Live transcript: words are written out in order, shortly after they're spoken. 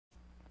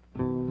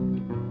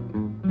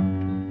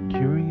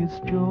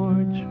Curious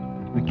George,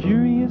 the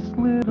curious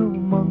little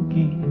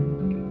monkey.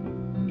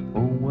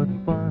 Oh, what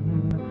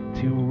fun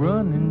to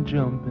run and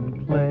jump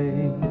and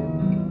play.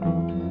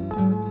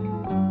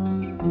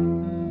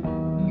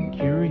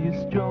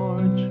 Curious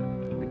George,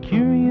 the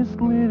curious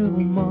little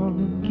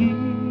monkey.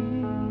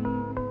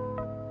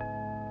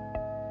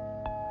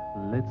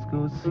 Let's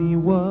go see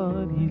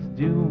what he's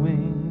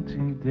doing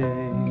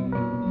today.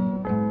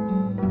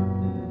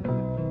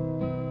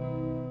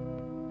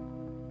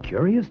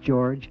 Curious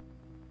George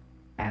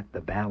at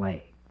the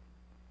ballet.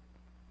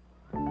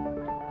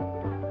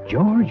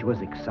 George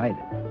was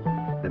excited.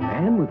 The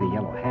man with the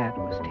yellow hat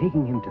was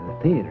taking him to the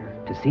theater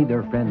to see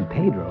their friend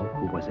Pedro,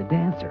 who was a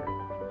dancer.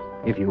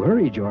 "If you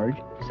hurry, George,"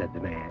 said the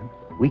man,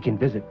 "we can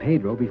visit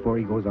Pedro before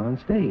he goes on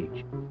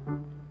stage."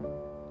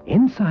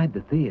 Inside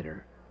the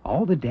theater,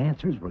 all the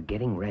dancers were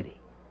getting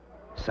ready.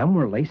 Some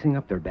were lacing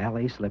up their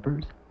ballet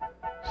slippers.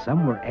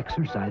 Some were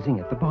exercising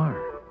at the bar.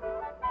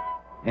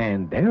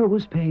 And there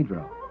was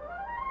Pedro.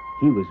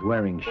 He was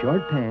wearing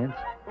short pants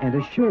and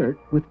a shirt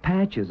with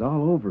patches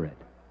all over it.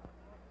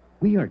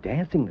 "We are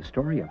dancing the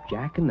story of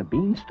Jack and the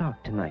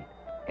Beanstalk tonight,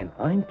 and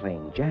I'm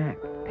playing Jack,"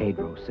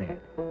 Pedro said.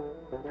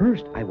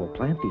 "First, I will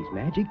plant these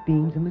magic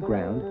beans in the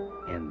ground,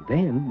 and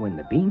then, when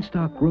the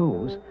beanstalk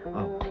grows,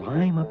 I'll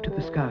climb up to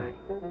the sky.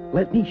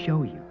 Let me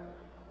show you."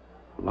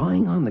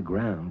 Lying on the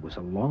ground was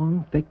a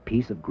long, thick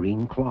piece of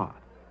green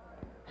cloth.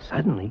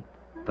 Suddenly,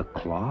 the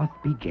cloth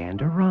began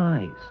to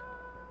rise,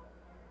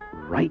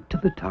 right to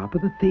the top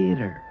of the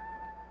theater.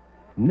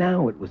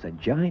 Now it was a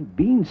giant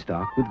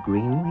beanstalk with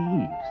green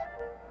leaves.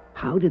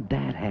 How did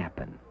that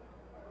happen?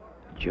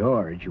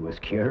 George was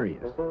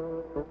curious.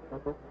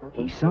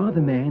 He saw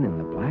the man in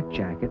the black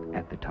jacket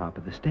at the top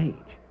of the stage.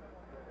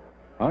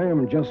 "I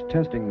am just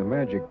testing the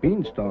magic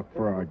beanstalk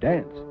for our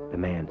dance," the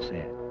man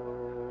said.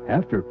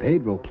 "After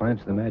Pedro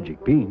plants the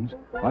magic beans,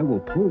 I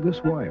will pull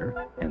this wire,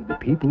 and the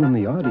people in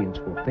the audience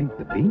will think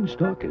the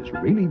beanstalk is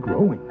really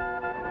growing."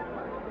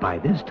 By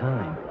this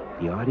time,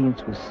 the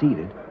audience was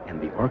seated,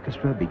 and the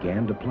orchestra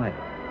began to play.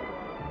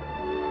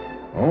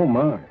 "Oh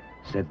my,"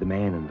 said the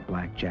man in the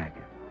black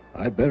jacket.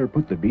 "I'd better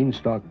put the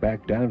beanstalk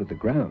back down to the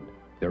ground.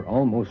 They're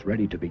almost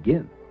ready to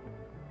begin."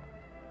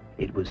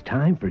 It was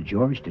time for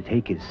George to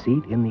take his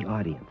seat in the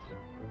audience.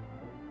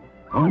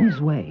 On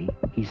his way,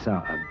 he saw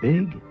a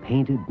big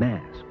painted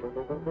mask.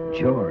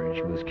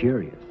 George was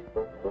curious.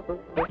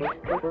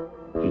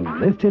 He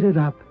lifted it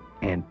up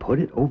and put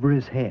it over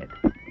his head.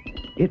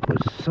 It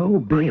was so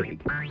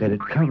big that it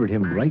covered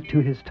him right to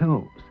his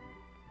toes.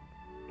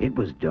 It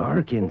was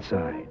dark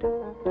inside.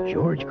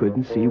 George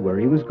couldn't see where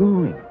he was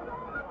going.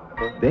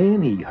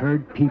 Then he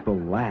heard people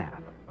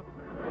laugh.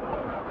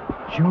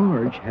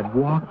 George had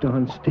walked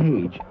on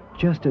stage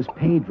just as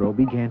Pedro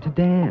began to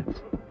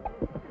dance.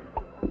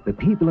 The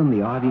people in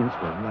the audience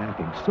were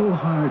laughing so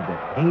hard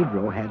that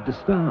Pedro had to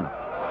stop.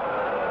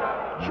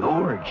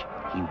 "George,"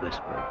 he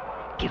whispered,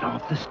 "get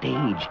off the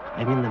stage.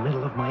 I'm in the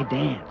middle of my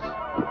dance."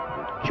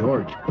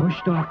 George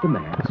pushed off the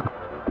mask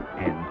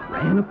and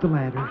ran up the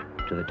ladder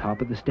to the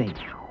top of the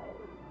stage.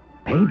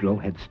 Pedro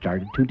had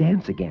started to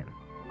dance again.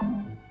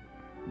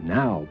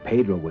 Now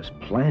Pedro was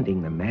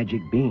planting the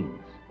magic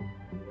beans.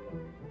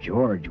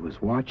 George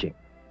was watching.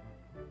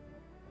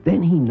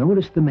 Then he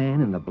noticed the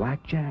man in the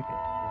black jacket.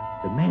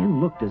 The man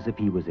looked as if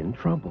he was in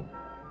trouble.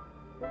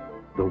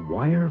 The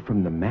wire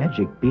from the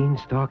magic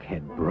beanstalk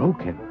had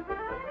broken.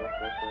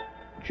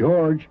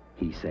 "George,"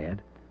 he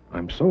said,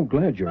 "I'm so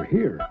glad you're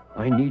here.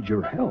 I need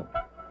your help.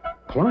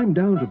 Climb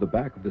down to the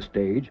back of the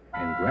stage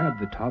and grab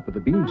the top of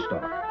the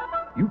beanstalk.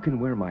 You can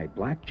wear my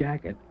black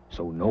jacket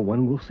so no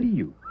one will see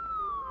you."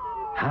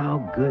 How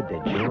good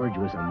that George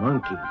was a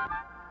monkey.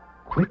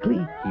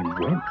 Quickly, he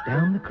went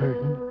down the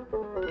curtain,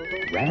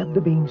 grabbed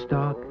the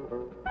beanstalk,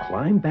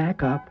 climbed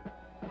back up,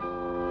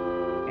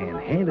 and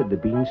handed the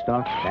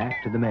beanstalk back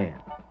to the man.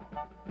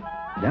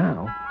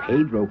 Now,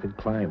 Pedro could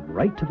climb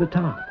right to the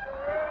top.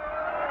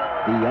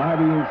 The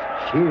audience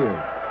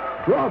cheered.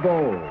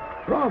 "Bravo!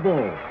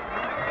 Bravo!"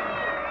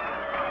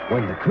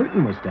 When the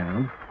curtain was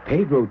down,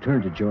 Pedro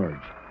turned to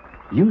George.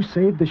 "You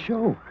saved the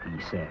show," he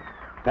said.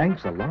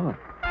 "Thanks a lot."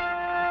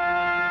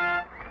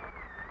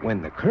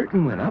 When the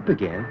curtain went up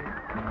again,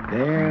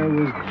 there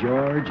was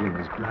George in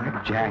his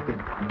black jacket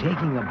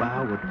taking a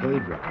bow with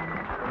Pedro.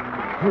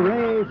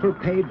 "Hooray for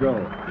Pedro!"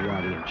 the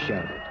audience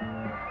shouted.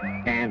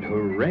 And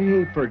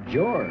hooray for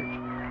George!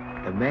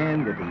 The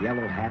man with the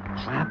yellow hat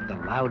clapped the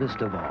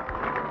loudest of all.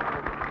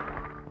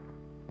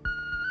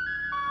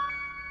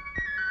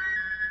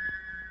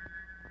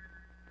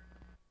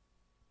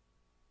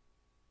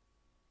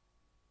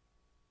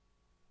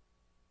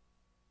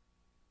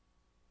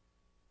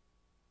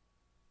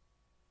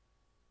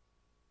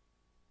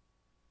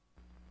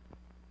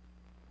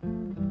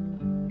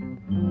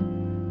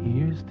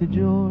 Here's to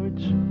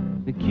George,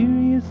 the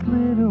curious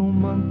little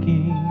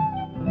monkey.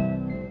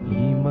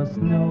 He must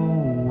know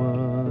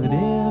what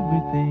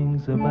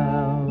everything's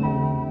about.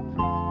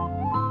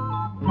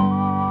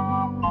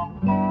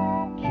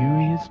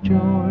 Curious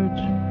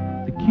George,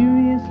 the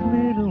curious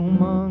little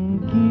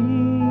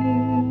monkey.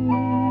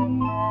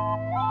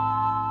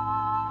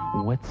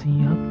 What's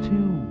he up to?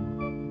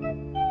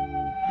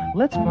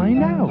 Let's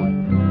find out.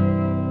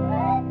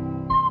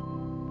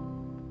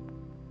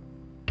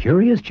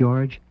 Curious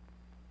George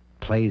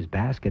plays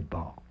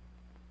basketball.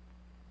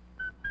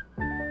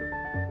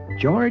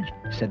 George,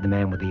 said the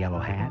man with the yellow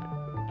hat,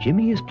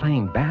 Jimmy is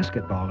playing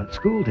basketball at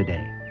school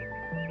today.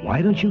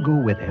 Why don't you go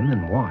with him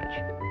and watch?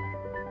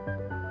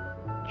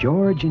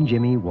 George and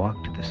Jimmy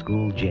walked to the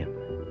school gym.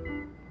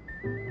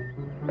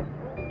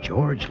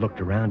 George looked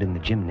around in the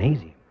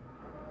gymnasium.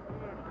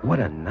 What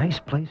a nice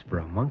place for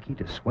a monkey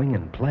to swing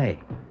and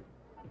play.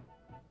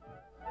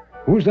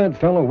 Who's that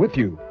fellow with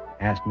you?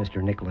 Asked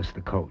Mr. Nicholas,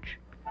 the coach.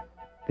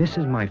 This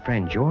is my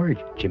friend George,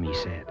 Jimmy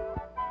said.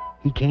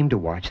 He came to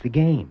watch the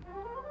game.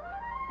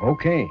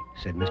 Okay,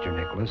 said Mr.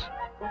 Nicholas.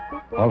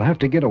 I'll have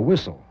to get a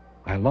whistle.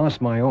 I lost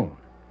my own.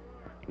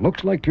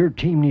 Looks like your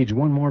team needs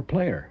one more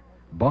player.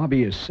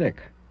 Bobby is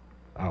sick.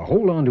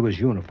 Hold on to his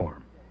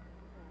uniform.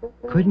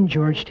 Couldn't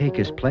George take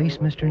his place,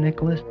 Mr.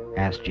 Nicholas?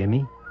 Asked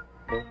Jimmy.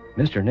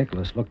 Mr.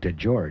 Nicholas looked at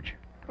George.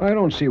 I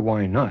don't see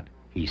why not,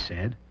 he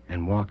said,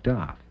 and walked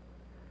off.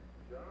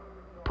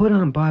 Put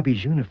on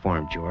Bobby's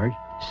uniform, George,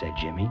 said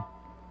Jimmy,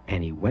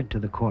 and he went to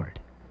the court.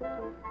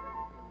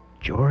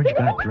 George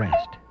got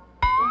dressed.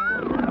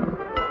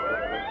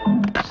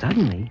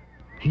 Suddenly,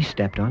 he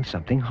stepped on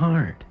something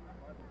hard.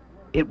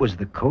 It was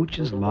the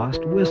coach's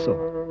lost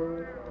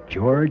whistle.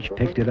 George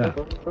picked it up.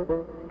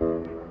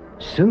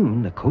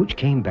 Soon, the coach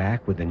came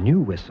back with a new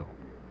whistle.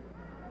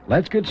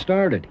 Let's get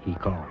started, he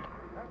called.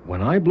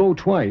 When I blow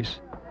twice,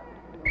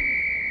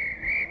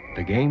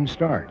 the game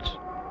starts.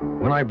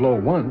 When I blow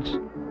once,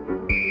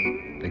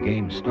 the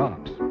game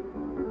stops.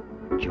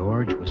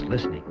 George was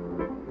listening.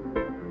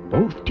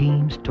 Both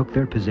teams took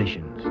their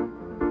positions.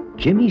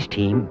 Jimmy's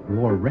team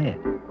wore red.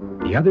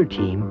 The other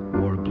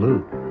team wore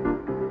blue.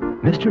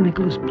 Mr.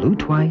 Nicholas blew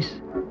twice,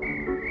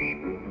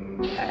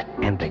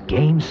 and the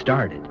game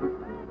started.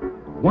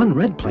 One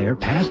red player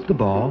passed the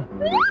ball,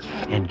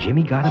 and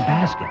Jimmy got a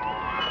basket.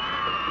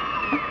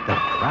 The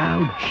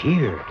crowd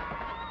cheered.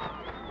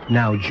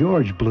 Now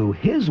George blew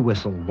his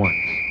whistle once.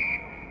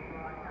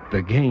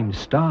 The game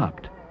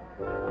stopped.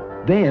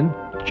 Then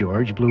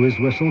George blew his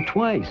whistle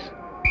twice.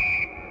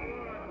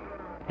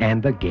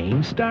 And the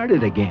game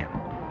started again.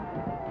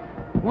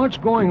 What's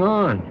going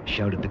on?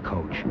 Shouted the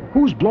coach.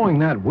 Who's blowing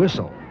that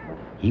whistle?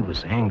 He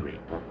was angry.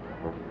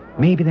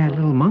 Maybe that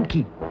little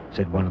monkey,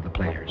 said one of the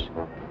players.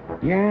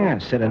 Yeah,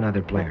 said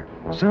another player.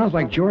 Sounds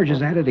like George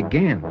is at it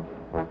again.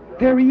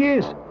 There he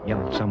is,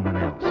 yelled someone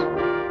else.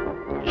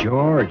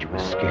 George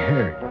was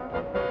scared.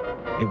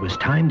 It was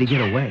time to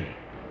get away.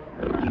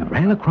 He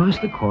ran across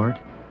the court,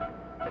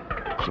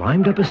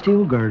 climbed up a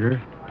steel girder,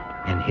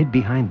 and hid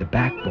behind the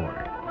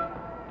backboard.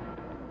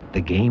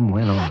 The game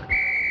went on.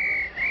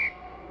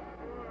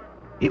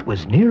 It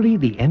was nearly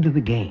the end of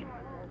the game.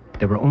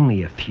 There were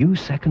only a few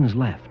seconds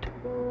left.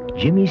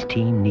 Jimmy's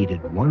team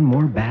needed one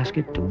more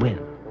basket to win.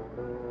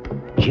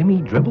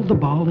 Jimmy dribbled the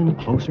ball in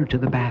closer to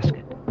the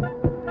basket.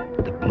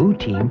 The blue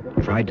team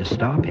tried to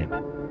stop him.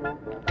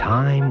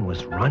 Time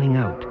was running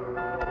out.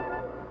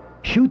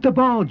 Shoot the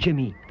ball,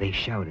 Jimmy, they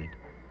shouted.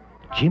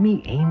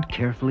 Jimmy aimed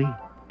carefully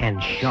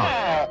and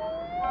shot.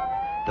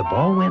 The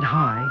ball went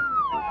high,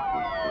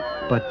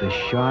 but the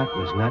shot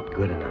was not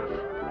good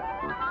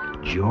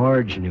enough.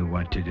 George knew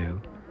what to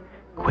do.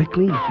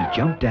 Quickly, he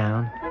jumped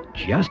down,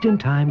 just in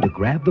time to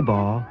grab the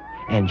ball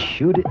and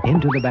shoot it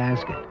into the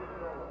basket.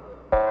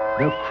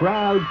 The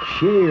crowd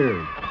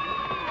cheered.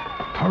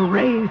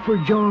 Hooray for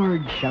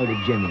George, shouted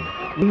Jimmy.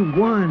 We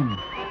won.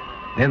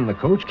 Then the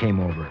coach came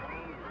over.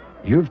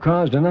 You've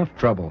caused enough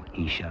trouble,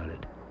 he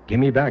shouted. Give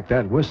me back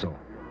that whistle.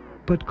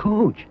 But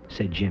coach,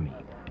 said Jimmy,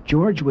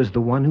 George was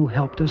the one who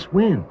helped us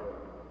win.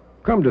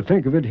 Come to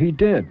think of it, he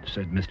did,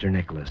 said Mr.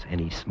 Nicholas, and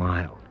he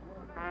smiled.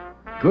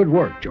 Good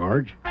work,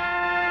 George.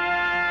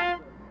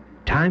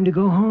 Time to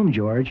go home,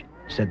 George,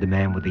 said the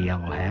man with the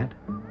yellow hat.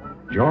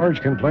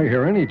 George can play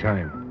here any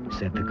time,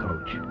 said the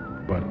coach.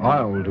 But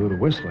I'll do the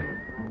whistling.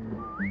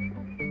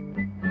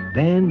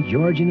 Then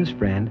George and his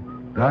friend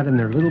got in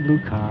their little blue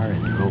car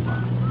and drove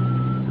off.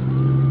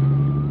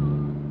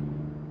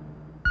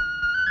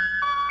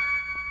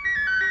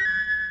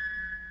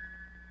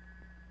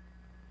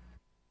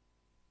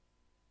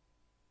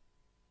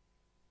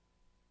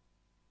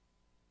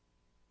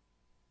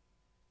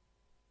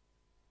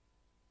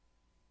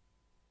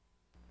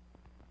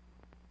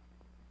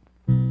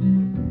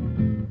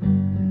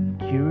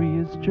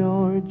 Curious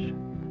George,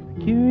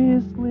 the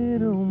curious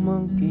little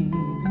monkey.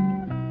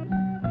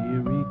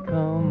 Here he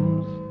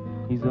comes,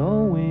 he's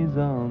always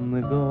on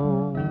the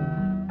go.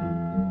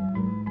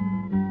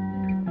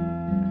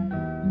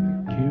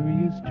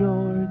 Curious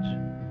George,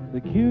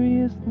 the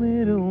curious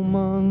little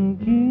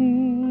monkey.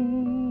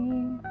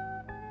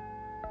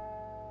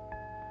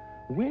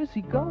 Where's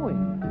he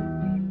going?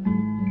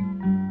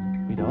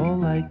 We'd all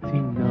like to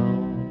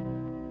know.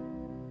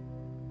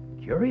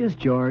 Curious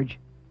George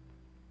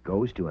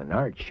goes to an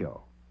art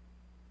show.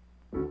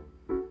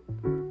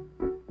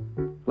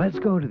 Let's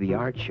go to the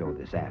art show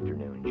this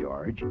afternoon,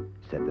 George,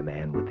 said the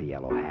man with the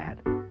yellow hat.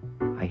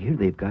 I hear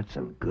they've got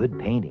some good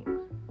paintings.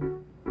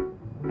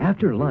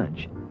 After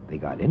lunch, they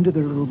got into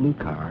their little blue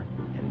car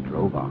and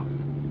drove off.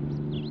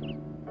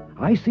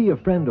 "I see a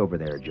friend over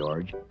there,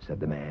 George," said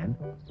the man.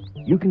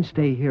 "You can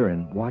stay here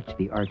and watch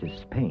the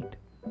artists paint,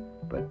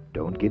 but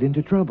don't get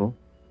into trouble."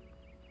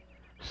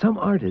 Some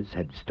artists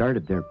had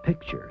started their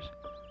pictures.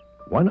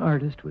 One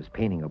artist was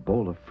painting a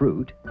bowl of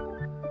fruit,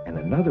 and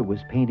another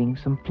was painting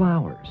some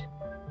flowers.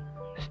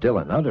 Still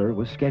another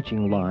was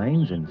sketching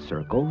lines and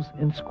circles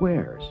and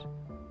squares.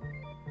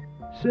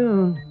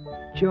 Soon,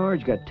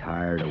 George got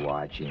tired of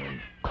watching and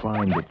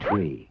climbed a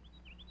tree.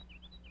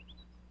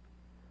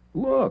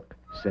 "Look,"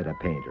 said a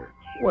painter,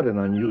 "what an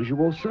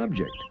unusual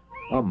subject.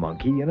 A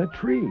monkey in a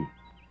tree.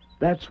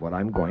 That's what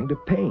I'm going to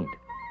paint."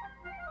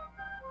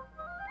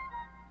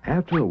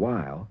 After a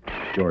while,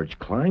 George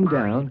climbed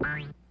down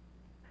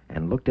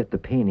and looked at the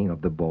painting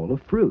of the bowl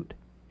of fruit.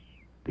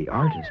 The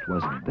artist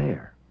wasn't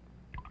there.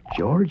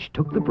 George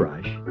took the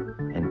brush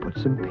and put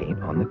some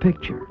paint on the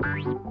picture.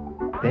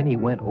 Then he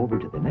went over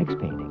to the next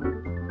painting.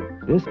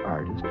 This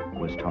artist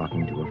was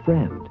talking to a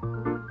friend.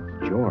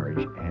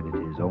 George added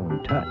his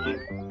own touch.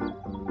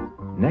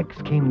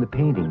 Next came the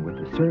painting with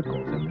the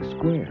circles and the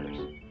squares.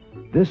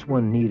 This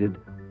one needed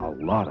a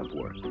lot of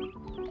work.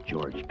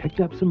 George picked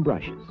up some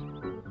brushes.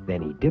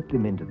 Then he dipped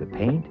them into the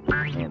paint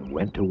and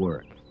went to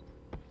work.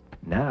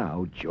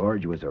 Now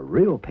George was a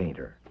real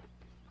painter.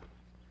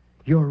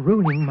 "You're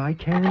ruining my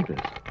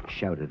canvas,"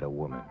 shouted a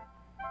woman.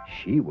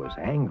 She was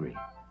angry.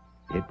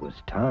 It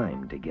was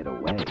time to get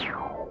away.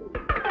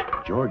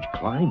 George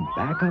climbed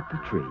back up the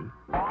tree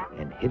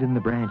and hid in the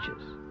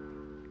branches.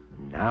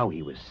 Now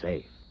he was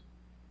safe.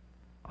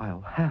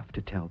 "I'll have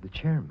to tell the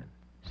chairman,"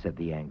 said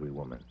the angry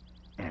woman,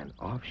 and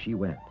off she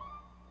went.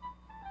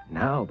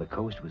 Now the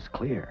coast was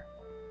clear.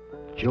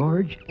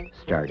 George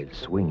started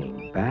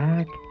swinging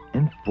back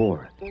and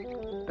forth,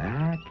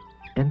 back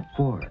and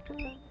forth.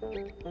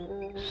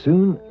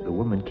 Soon the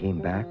woman came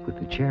back with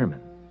the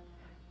chairman.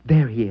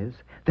 "There he is.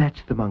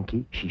 That's the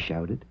monkey," she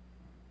shouted.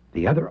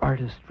 The other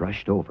artist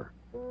rushed over.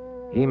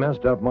 "He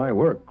messed up my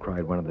work,"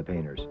 cried one of the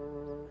painters.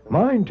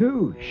 "Mine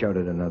too,"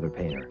 shouted another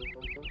painter.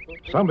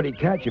 "Somebody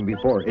catch him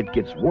before it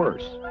gets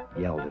worse,"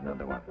 yelled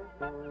another one.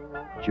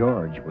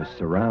 George was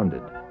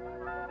surrounded.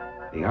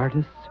 The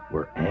artists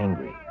were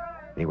angry.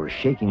 They were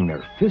shaking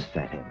their fists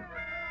at him.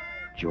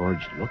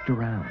 George looked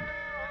around.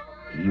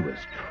 He was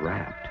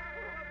trapped.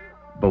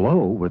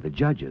 Below were the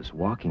judges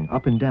walking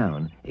up and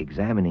down,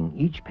 examining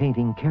each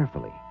painting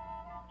carefully.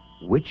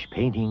 Which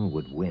painting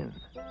would win?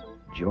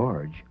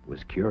 George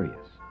was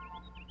curious.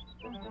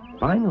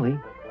 Finally,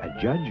 a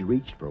judge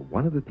reached for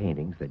one of the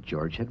paintings that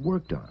George had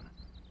worked on.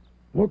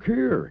 "Look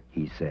here,"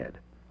 he said.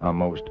 "A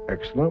most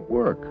excellent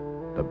work,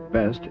 the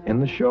best in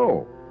the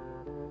show.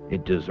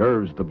 It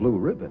deserves the blue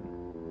ribbon.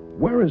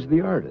 Where is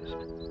the artist?"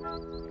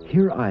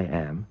 "Here I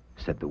am,"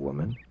 said the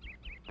woman.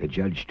 The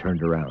judge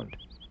turned around.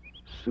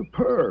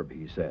 "Superb,"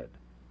 he said.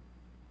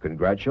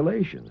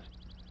 "Congratulations."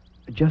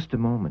 "Just a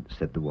moment,"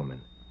 said the woman,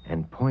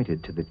 and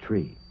pointed to the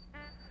tree.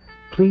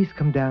 "Please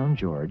come down,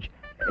 George.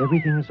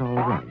 Everything is all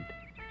right."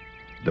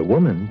 The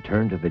woman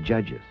turned to the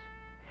judges.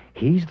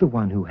 "He's the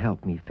one who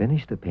helped me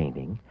finish the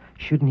painting.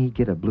 Shouldn't he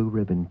get a blue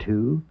ribbon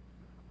too?"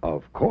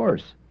 "Of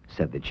course,"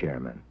 said the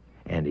chairman,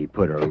 and he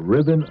put a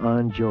ribbon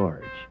on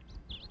George.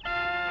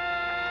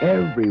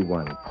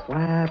 Everyone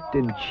clapped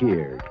and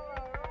cheered.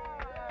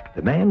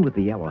 The man with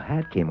the yellow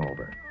hat came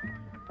over.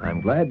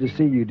 "I'm glad to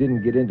see you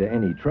didn't get into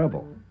any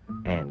trouble.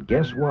 And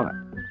guess what?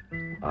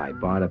 I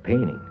bought a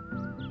painting.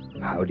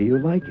 How do you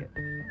like it?"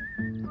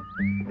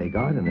 They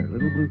got in their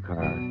little blue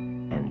car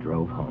and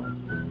drove home.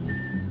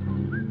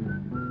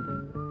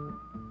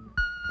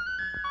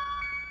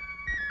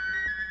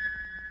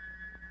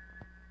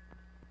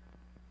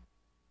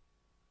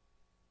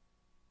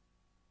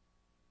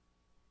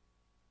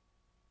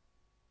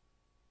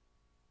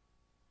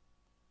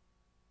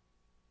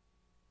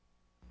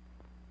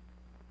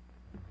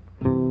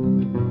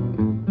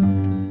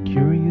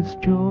 Curious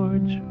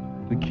George,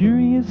 the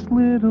curious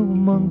little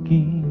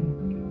monkey.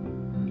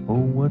 Oh,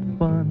 what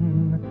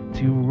fun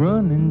to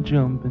run and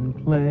jump and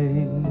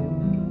play.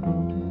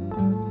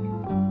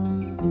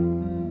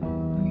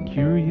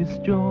 Curious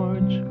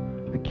George,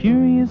 the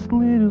curious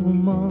little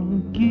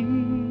monkey.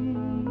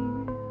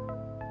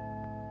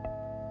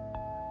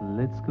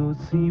 Let's go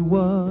see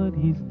what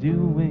he's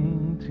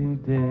doing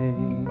today.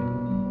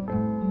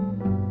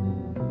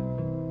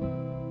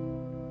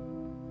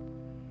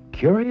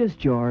 Curious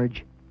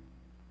George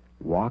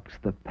walks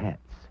the pets.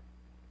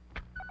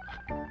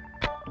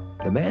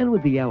 The man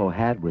with the yellow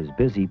hat was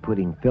busy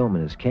putting film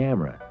in his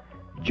camera.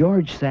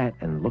 George sat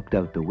and looked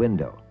out the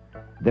window.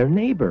 Their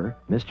neighbor,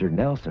 Mr.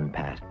 Nelson,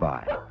 passed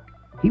by.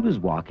 He was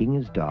walking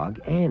his dog,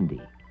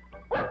 Andy.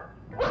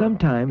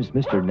 Sometimes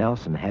Mr.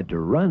 Nelson had to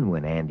run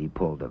when Andy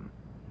pulled him.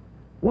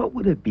 What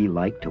would it be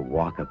like to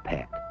walk a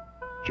pet?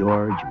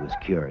 George was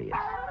curious.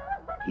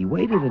 He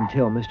waited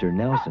until Mr.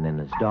 Nelson and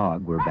his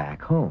dog were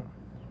back home.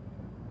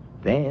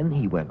 Then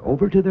he went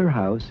over to their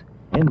house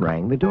and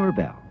rang the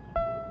doorbell.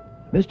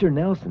 Mr.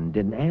 Nelson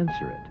didn't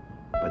answer it,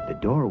 but the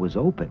door was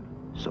open,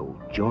 so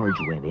George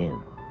went in.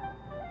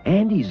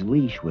 Andy's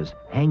leash was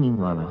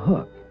hanging on a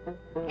hook.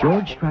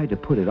 George tried to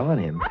put it on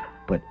him,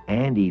 but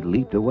Andy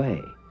leaped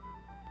away.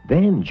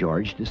 Then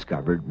George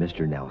discovered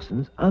Mr.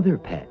 Nelson's other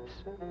pets.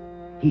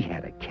 He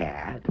had a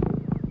cat,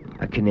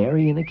 a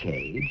canary in a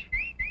cage,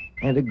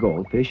 and a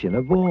goldfish in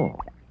a bowl.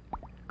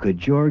 Could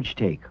George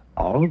take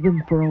all of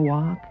them for a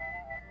walk?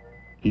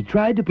 He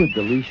tried to put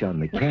the leash on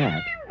the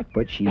cat,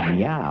 but she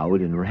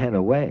meowed and ran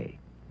away.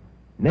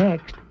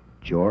 Next,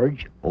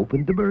 George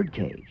opened the bird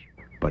cage,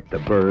 but the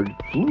bird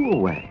flew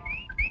away.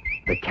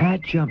 The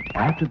cat jumped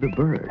after the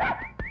bird.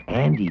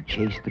 Andy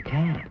chased the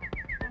cat.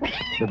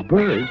 The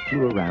bird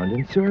flew around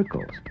in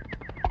circles,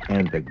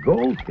 and the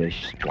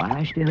goldfish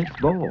splashed in its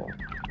bowl.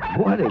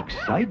 What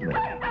excitement!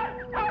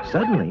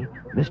 Suddenly,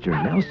 Mr.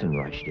 Nelson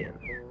rushed in.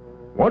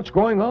 What's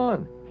going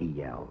on? He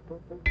yelled.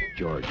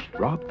 George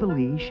dropped the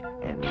leash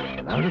and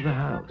ran out of the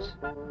house.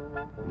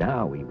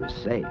 Now he was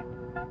safe.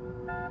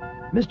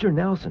 Mr.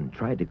 Nelson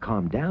tried to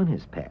calm down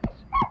his pets.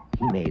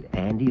 He made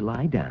Andy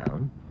lie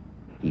down.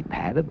 He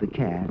patted the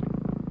cat,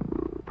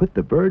 put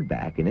the bird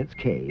back in its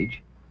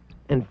cage,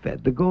 and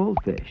fed the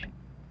goldfish.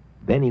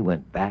 Then he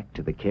went back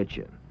to the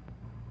kitchen.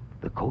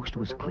 The coast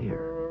was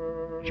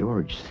clear.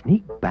 George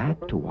sneaked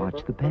back to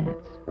watch the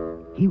pets.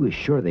 He was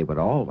sure they would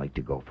all like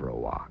to go for a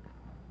walk.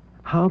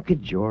 How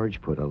could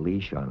George put a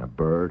leash on a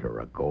bird or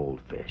a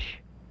goldfish?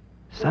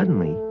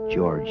 Suddenly,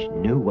 George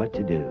knew what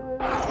to do.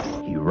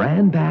 He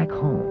ran back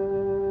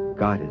home,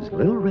 got his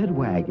little red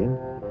wagon,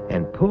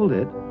 and pulled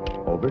it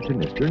over to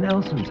Mr.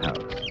 Nelson's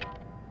house.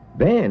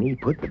 Then he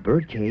put the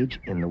bird cage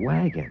in the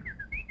wagon.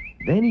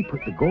 Then he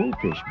put the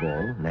goldfish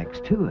bowl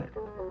next to it.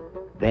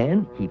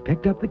 Then he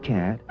picked up the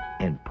cat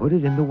and put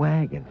it in the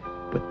wagon.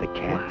 But the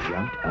cat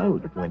jumped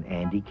out when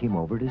Andy came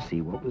over to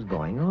see what was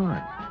going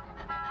on.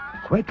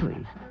 Quickly,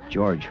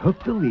 George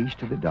hooked the leash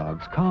to the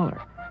dog's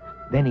collar.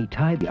 Then he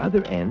tied the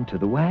other end to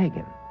the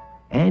wagon.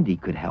 Andy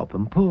could help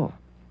him pull.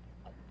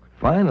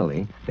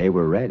 Finally, they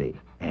were ready,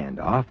 and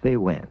off they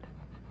went.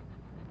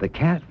 The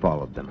cat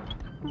followed them.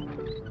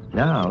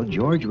 Now,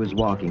 George was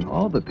walking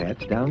all the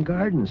pets down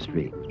Garden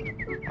Street.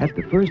 At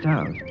the first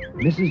house,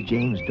 Mrs.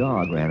 James'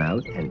 dog ran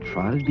out and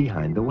trotted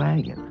behind the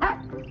wagon.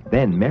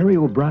 Then Mary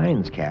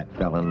O'Brien's cat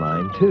fell in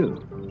line,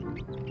 too.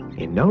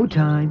 In no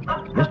time,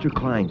 Mr.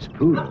 Klein's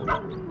poodle,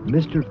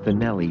 Mr.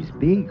 Finelli's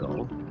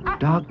beagle,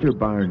 Dr.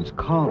 Barnes'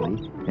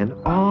 collie, and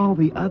all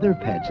the other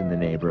pets in the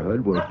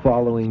neighborhood were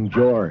following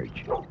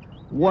George.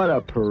 What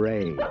a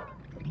parade!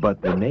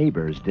 But the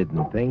neighbors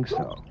didn't think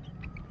so.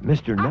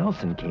 Mr.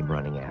 Nelson came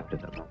running after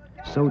them.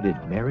 So did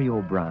Mary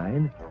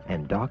O'Brien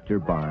and Dr.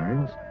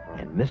 Barnes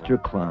and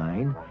Mr.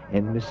 Klein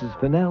and Mrs.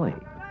 Finelli.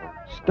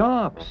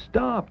 "Stop,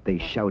 stop," they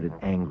shouted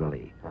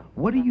angrily.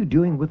 "What are you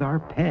doing with our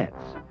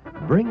pets?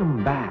 Bring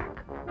them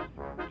back."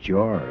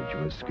 George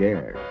was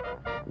scared.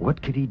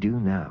 What could he do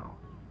now?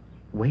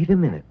 "Wait a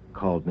minute,"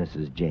 called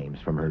Mrs. James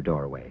from her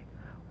doorway.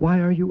 "Why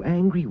are you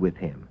angry with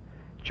him?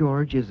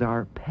 George is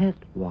our pet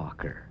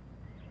walker.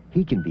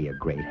 He can be a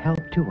great help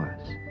to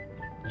us."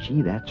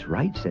 "Gee, that's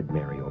right," said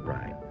Mary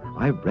O'Brien.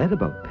 "I've read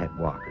about pet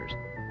walkers,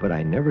 but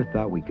I never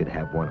thought we could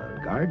have one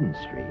on Garden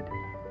Street."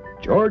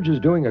 George is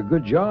doing a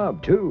good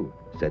job, too,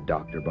 said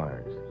Dr.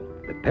 Barnes.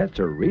 The pets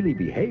are really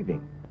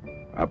behaving.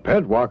 A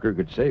pet walker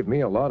could save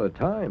me a lot of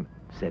time,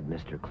 said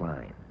Mr.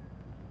 Klein.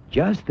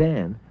 Just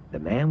then, the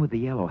man with the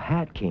yellow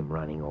hat came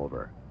running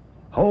over.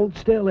 "Hold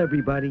still,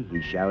 everybody,"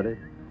 he shouted.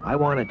 "I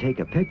want to take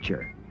a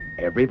picture.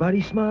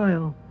 Everybody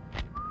smile."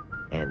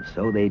 And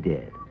so they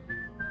did.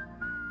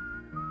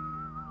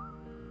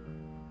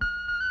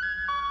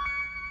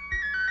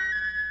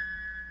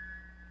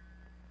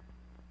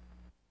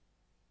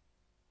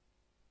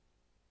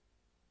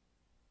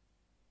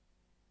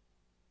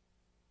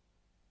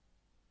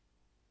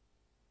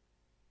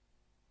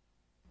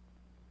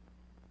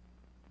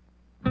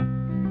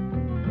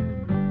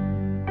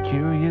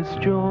 Curious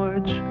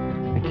George,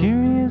 a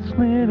curious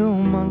little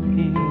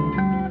monkey.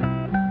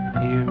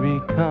 Here he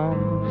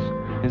comes,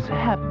 as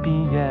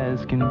happy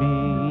as can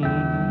be.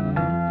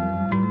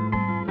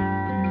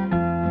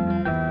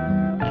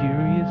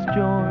 Curious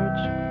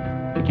George,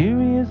 a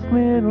curious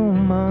little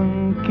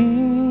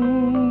monkey.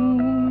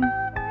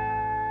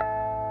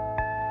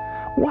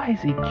 Why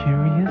is he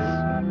curious?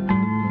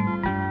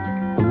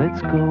 Well,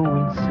 let's go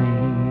and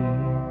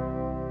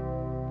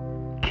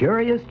see.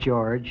 Curious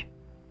George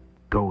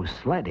goes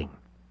sledding.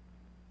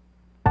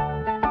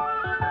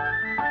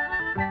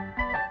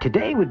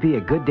 "Today would be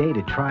a good day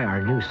to try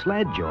our new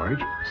sled,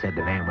 George," said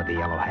the man with the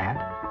yellow hat.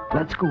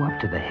 "Let's go up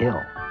to the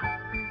hill."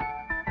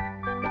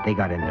 They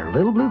got in their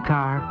little blue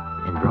car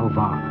and drove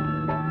off.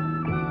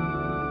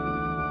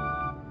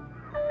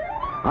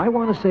 "I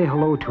want to say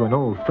hello to an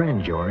old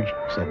friend, George,"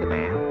 said the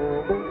man.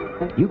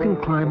 "You can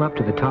climb up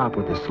to the top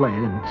with the sled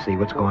and see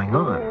what's going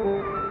on,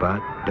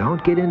 but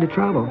don't get into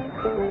trouble."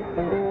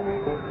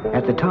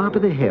 At the top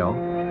of the hill,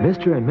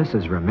 Mr. and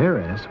Mrs.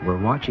 Ramirez were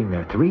watching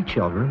their 3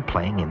 children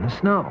playing in the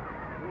snow.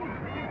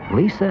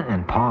 Lisa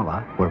and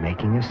Paula were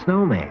making a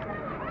snowman.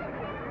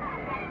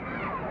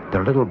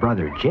 Their little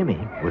brother Jimmy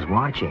was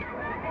watching.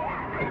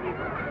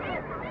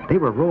 They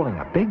were rolling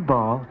a big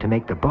ball to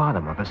make the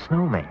bottom of a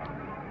snowman.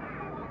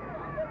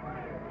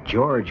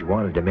 George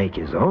wanted to make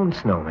his own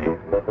snowman.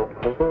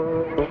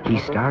 He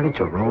started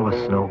to roll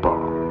a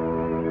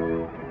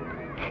snowball.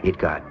 It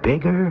got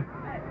bigger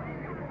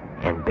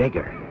and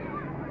bigger,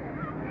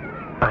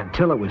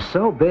 until it was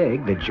so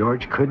big that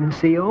George couldn't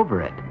see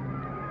over it.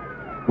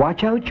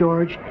 "Watch out,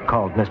 George,"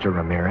 called Mr.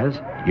 Ramirez.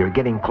 "You're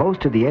getting close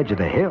to the edge of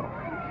the hill."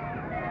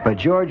 But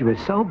George was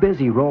so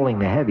busy rolling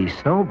the heavy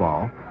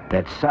snowball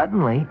that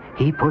suddenly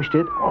he pushed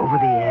it over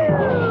the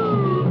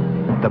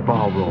edge. The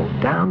ball rolled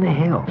down the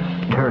hill,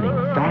 turning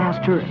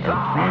faster and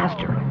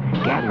faster,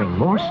 gathering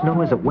more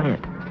snow as it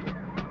went.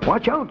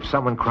 "Watch out,"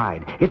 someone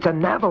cried. "It's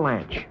an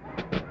avalanche."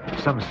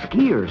 Some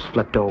skiers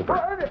flipped over.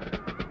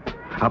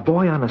 A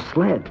boy on a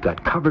sled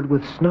got covered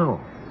with snow.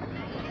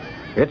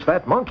 "It's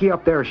that monkey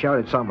up there,"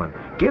 shouted someone.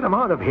 "Get him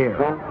out of here."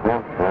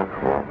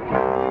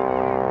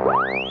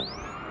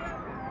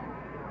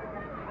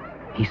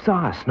 He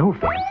saw a snow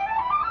fence,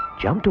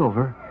 jumped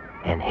over,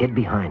 and hid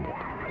behind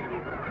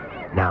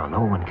it. Now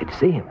no one could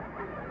see him.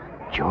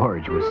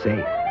 George was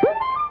safe.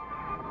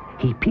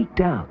 He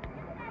peeked out.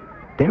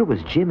 There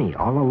was Jimmy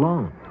all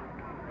alone.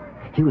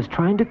 He was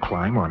trying to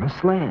climb on a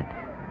sled.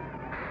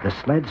 The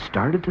sled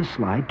started to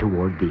slide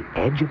toward the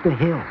edge of the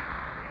hill.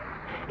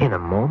 In a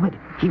moment,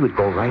 he would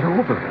go right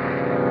over.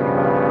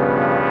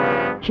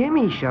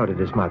 "Jimmy," shouted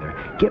his mother,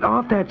 "get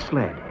off that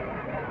sled."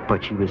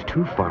 But she was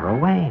too far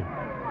away,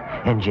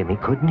 and Jimmy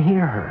couldn't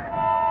hear her.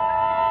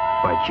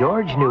 But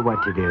George knew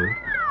what to do.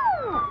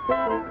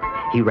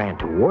 He ran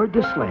toward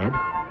the sled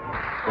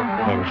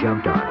and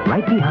jumped on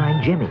right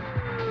behind Jimmy.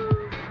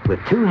 With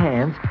two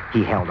hands,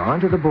 he held on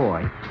to the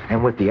boy,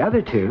 and with the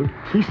other two,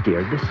 he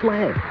steered the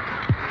sled.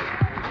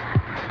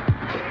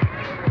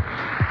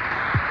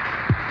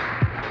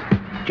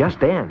 Just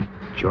then,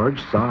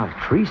 George saw a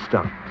tree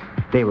stump.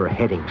 They were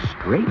heading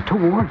straight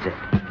towards it.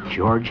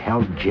 George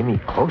held Jimmy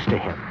close to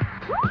him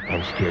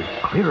and steered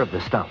clear of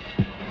the stump.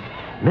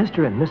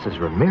 Mr. and Mrs.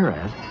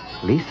 Ramirez,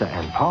 Lisa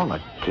and Paula,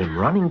 came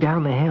running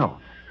down the hill.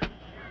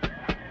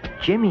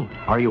 "Jimmy,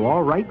 are you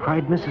all right?"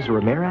 cried Mrs.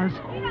 Ramirez.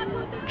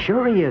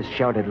 "Sure he is,"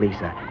 shouted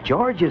Lisa.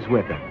 "George is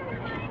with him."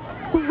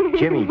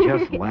 Jimmy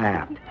just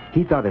laughed.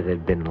 He thought it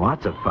had been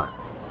lots of fun.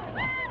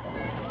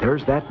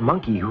 "There's that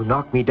monkey who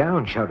knocked me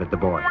down," shouted the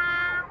boy.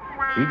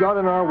 "He got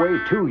in our way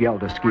too,"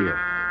 yelled a skier.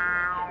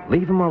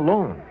 "Leave him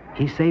alone.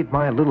 He saved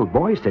my little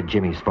boy," said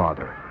Jimmy's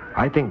father.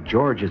 "I think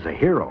George is a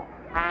hero."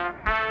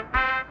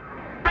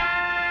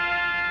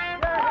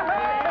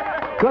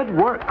 "Good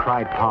work,"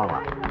 cried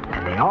Paula,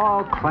 and they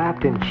all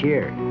clapped and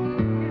cheered.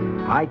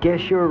 "I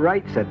guess you're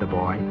right," said the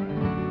boy.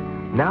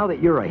 "Now that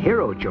you're a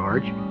hero,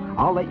 George,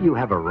 I'll let you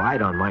have a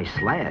ride on my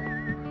sled."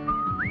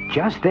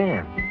 Just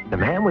then, the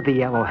man with the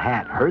yellow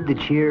hat heard the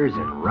cheers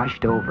and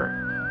rushed over.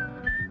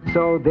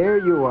 "So there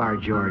you are,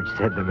 George,"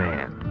 said the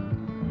man.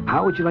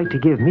 "How would you like to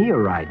give me a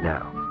ride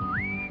now?"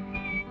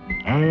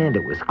 And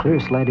it was clear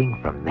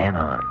sledding from then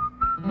on.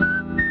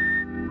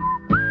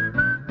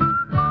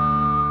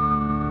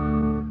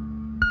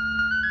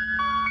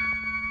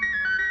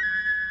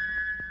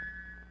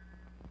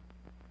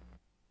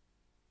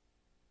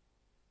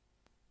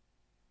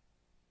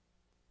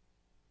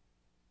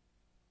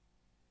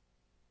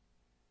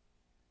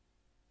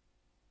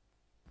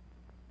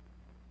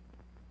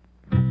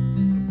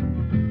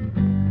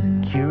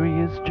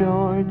 Curious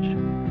George,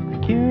 the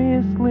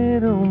curious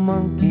little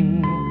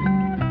monkey.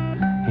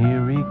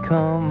 Here he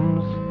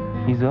comes,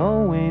 he's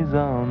always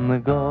on the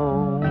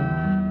go.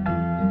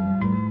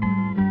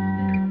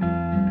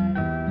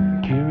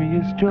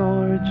 Curious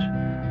George,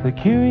 the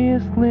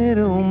curious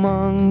little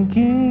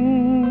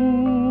monkey.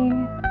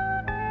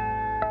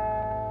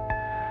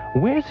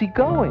 Where's he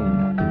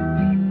going?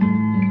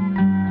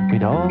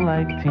 We'd all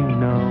like to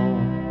know.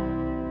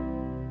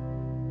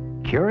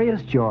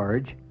 Curious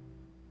George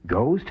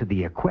goes to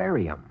the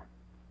aquarium.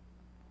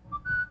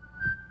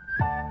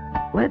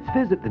 "Let's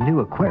visit the new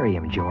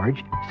aquarium,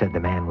 George," said the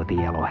man with the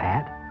yellow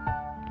hat.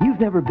 "You've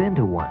never been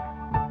to one."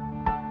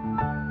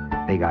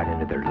 They got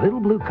into their little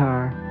blue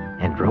car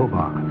and drove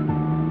off.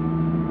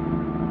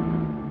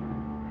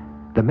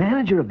 The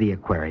manager of the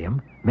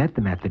aquarium met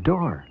them at the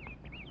door.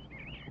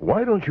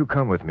 Why don't you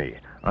come with me?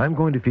 I'm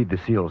going to feed the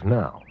seals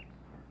now.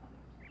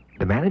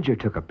 The manager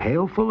took a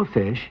pail full of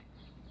fish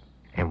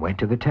and went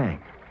to the tank.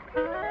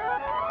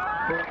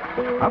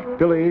 "Up,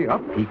 Billy,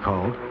 up," he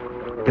called.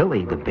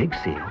 Billy, the big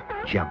seal,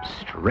 jumped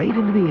straight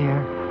into the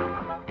air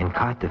and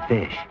caught the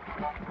fish.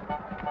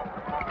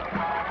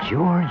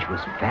 George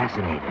was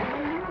fascinated.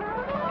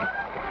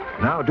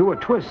 "Now do a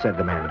twist," said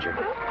the manager.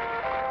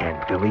 And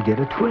Billy did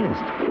a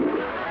twist.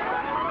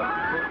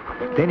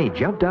 Then he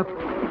jumped up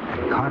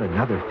and caught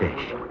another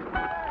fish.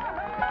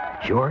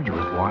 George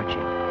was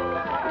watching,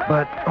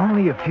 but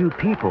only a few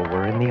people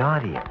were in the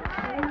audience.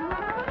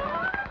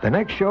 "The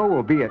next show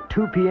will be at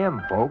 2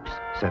 p.m., folks,"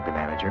 said the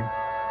manager.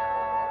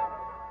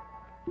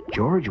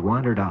 George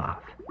wandered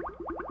off.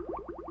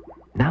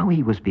 Now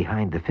he was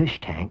behind the fish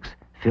tanks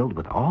filled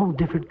with all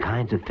different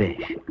kinds of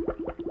fish.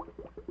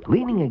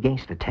 Leaning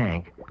against the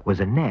tank was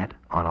a net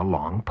on a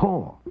long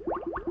pole.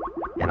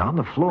 and on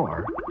the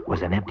floor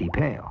was an empty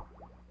pail.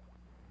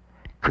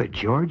 Could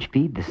George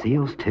feed the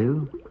seals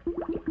too?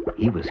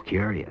 He was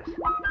curious.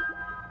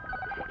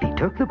 He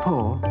took the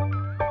pole,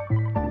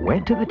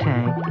 went to the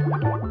tank,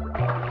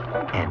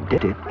 and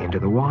dipped it into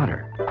the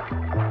water.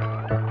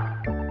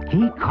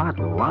 He caught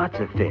lots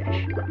of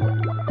fish,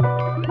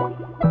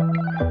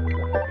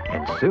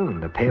 and soon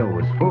the pail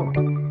was full.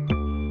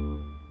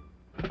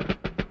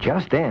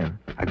 Just then,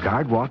 a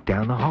guard walked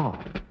down the hall.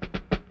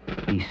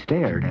 He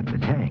stared at the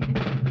tank.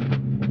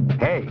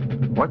 Hey,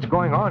 what's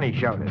going on? He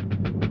shouted.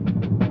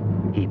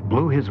 He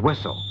blew his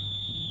whistle.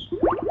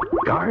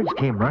 Guards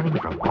came running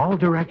from all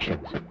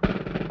directions.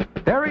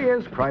 There he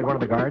is, cried one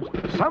of the guards.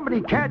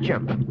 Somebody catch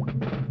him.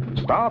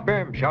 Stop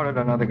him, shouted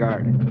another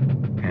guard,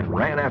 and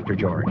ran after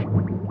George.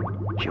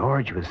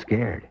 George was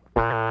scared.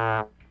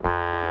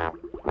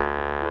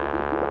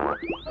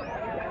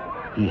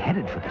 He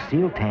headed for the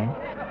seal tank,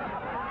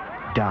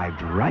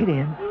 dived right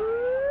in,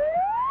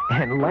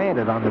 and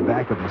landed on the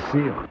back of the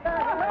seal.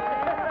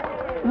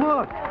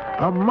 Look,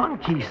 a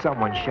monkey,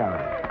 someone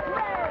shouted.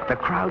 The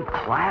crowd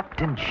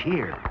clapped and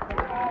cheered.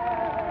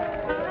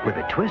 With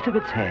a twist of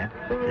its head,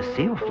 the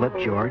seal flipped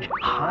George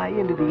high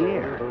into the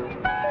air.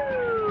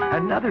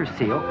 Another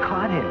seal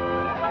caught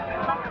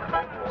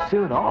him.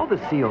 Soon all the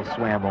seals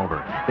swam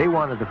over. They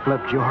wanted to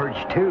flip George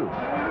too.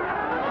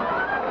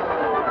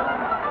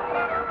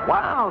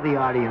 Wow, the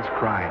audience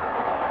cried.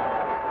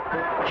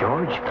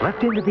 George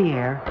flipped into the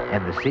air,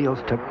 and the seals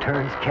took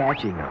turns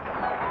catching him.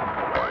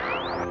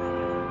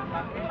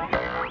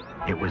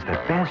 It was the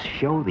best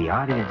show the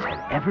audience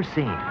had ever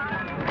seen.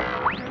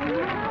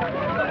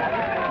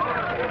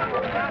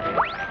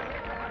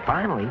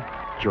 Finally,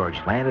 George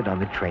landed on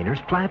the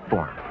trainer's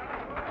platform.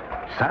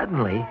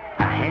 Suddenly,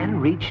 a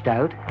hand reached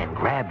out and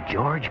grabbed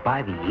George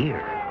by the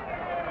ear.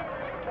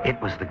 It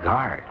was the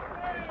guard.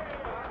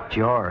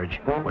 George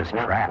was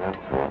trapped.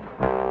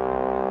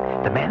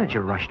 The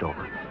manager rushed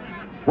over.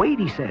 "Wait,"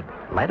 he said.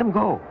 "Let him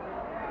go."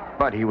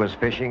 But he was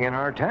fishing in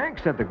our tank,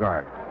 said the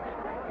guard.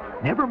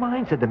 "Never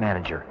mind," said the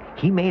manager.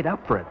 "He made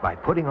up for it by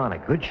putting on a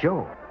good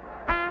show."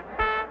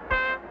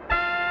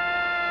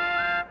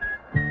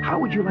 "How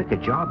would you like a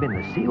job in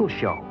the seal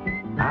show?"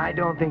 "I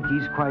don't think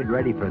he's quite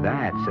ready for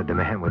that," said the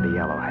man with the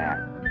yellow hat.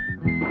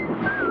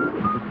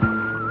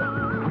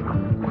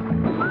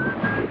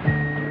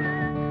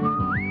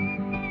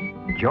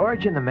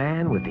 George and the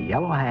man with the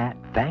yellow hat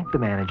thanked the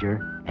manager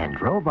and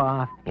drove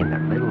off in their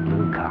little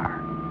blue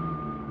car.